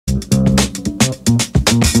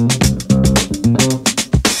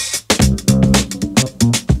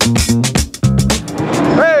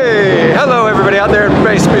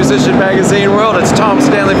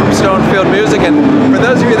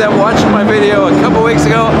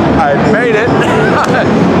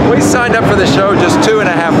the show just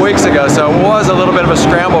 2.5 weeks ago, so it was a little bit of a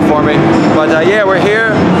scramble for me. But yeah, we're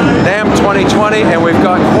here, NAMM 2020, and we've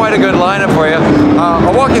got quite a good lineup for you.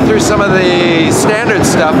 I'll walk you through some of the standard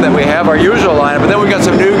stuff that we have, our usual lineup, but then we've got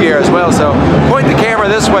some new gear as well. So point the camera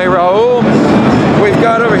this way, Raul. We've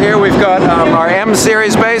got over here, we've got our M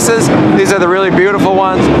series bases. These are the really beautiful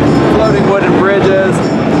ones, floating wooden bridges.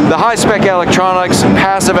 The high-spec electronics,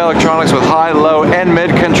 passive electronics with high, low, and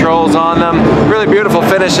mid controls on them. Really beautiful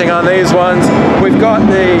finishing on these ones. We've got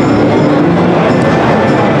the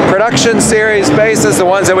production series bases, the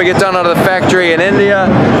ones that we get done out of the factory in India.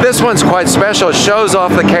 This one's quite special. It shows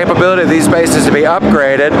off the capability of these bases to be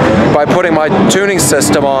upgraded by putting my tuning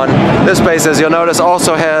system on. This base, as you'll notice,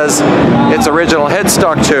 also has its original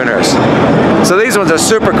headstock tuners. So these ones are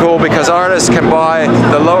super cool because artists can buy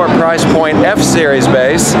the lower price point F series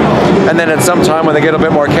bass, and then at some time when they get a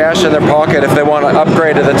bit more cash in their pocket, if they want to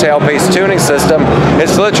upgrade to the tailpiece tuning system,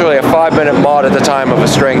 it's literally a 5-minute mod at the time of a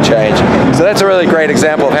string change. So that's a really great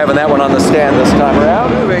example of having that one on the stand this time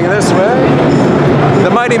around. Moving this way,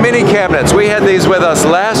 the Mighty Mini cabinets. We had these with us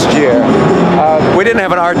last year. We didn't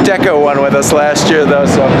have an Art Deco one with us last year though,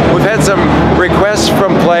 so we've had some requests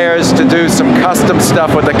from players to do some custom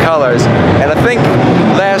stuff with the colors. And I think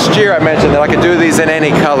last year I mentioned that I could do these in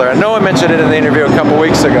any color. And no one mentioned it in the interview a couple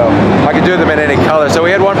weeks ago. I could do them in any color. So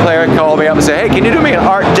we had one player call me up and say, hey, can you do me an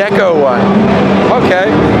Art Deco one?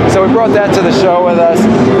 Okay, so we brought that to the show with us.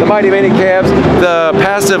 The Mighty Mini cabs, the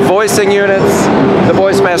passive voicing units, the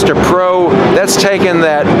Voicemaster Pro, that's taken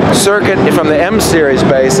that circuit from the M series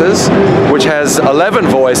bases, which has 11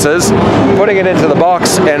 voices, putting it into the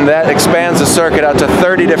box, and that expands the circuit out to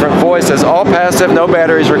 30 different voices, all passive, no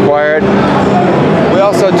batteries required. We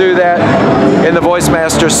also do that in the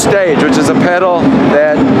Voicemaster Stage, which is a pedal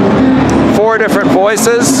that 4 different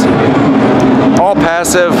voices, all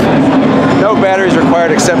passive, no batteries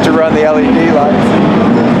required except to run the LED lights.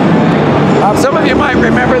 Some of you might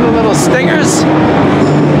remember the little Stingers,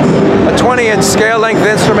 a 20-inch scale length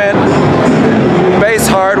instrument, bass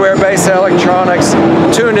hardware, bass electronics,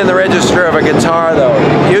 tuned in the register of a guitar though.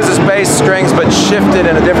 It uses bass strings but shifted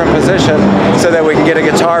in a different position so that we can get a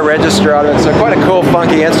guitar register out of it. So quite a cool,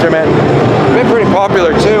 funky instrument. Been pretty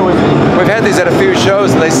popular too. We've had these at a few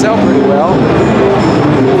shows and they sell pretty well.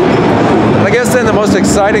 I guess then the most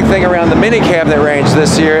exciting thing around the mini cabinet range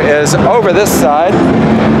this year is over this side.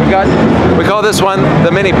 We call this one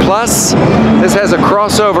the Mini Plus. This has a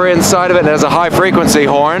crossover inside of it and has a high frequency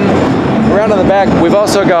horn. Around on the back, we've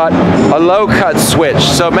also got a low cut switch,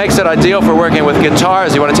 so it makes it ideal for working with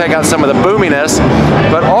guitars. You want to take out some of the boominess,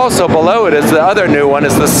 but also below it is the other new one,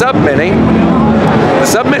 is the Sub Mini. The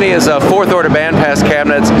Sub Mini is a 4th order bandpass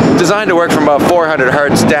cabinet. It's designed to work from about 400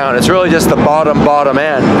 hertz down. It's really just the bottom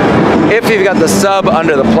end. If you've got the Sub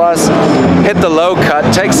under the Plus, hit the low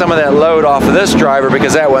cut, take some of that load off of this driver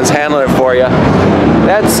because that one's handling it for you.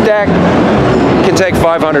 That stack can take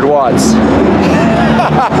 500 watts.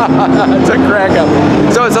 It's a crack up.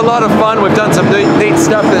 So it's a lot of fun. We've done some neat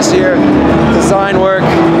stuff this year. Design work,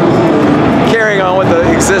 carrying on with the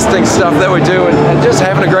existing stuff that we do, and just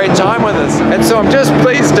having a great time with us. And so I'm just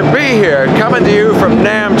pleased to be here, coming to you from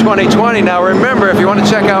NAMM 2020. Now remember, if you want to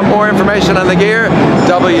check out more information on the gear,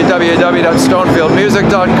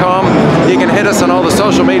 www.stonefieldmusic.com. You can hit us on all the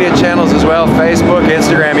social media channels as well, Facebook,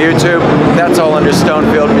 Instagram, YouTube. That's all under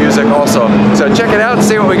Stonefield Music also. So check it out and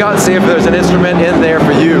see what we got, see if there's an instrument in there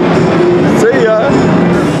for you.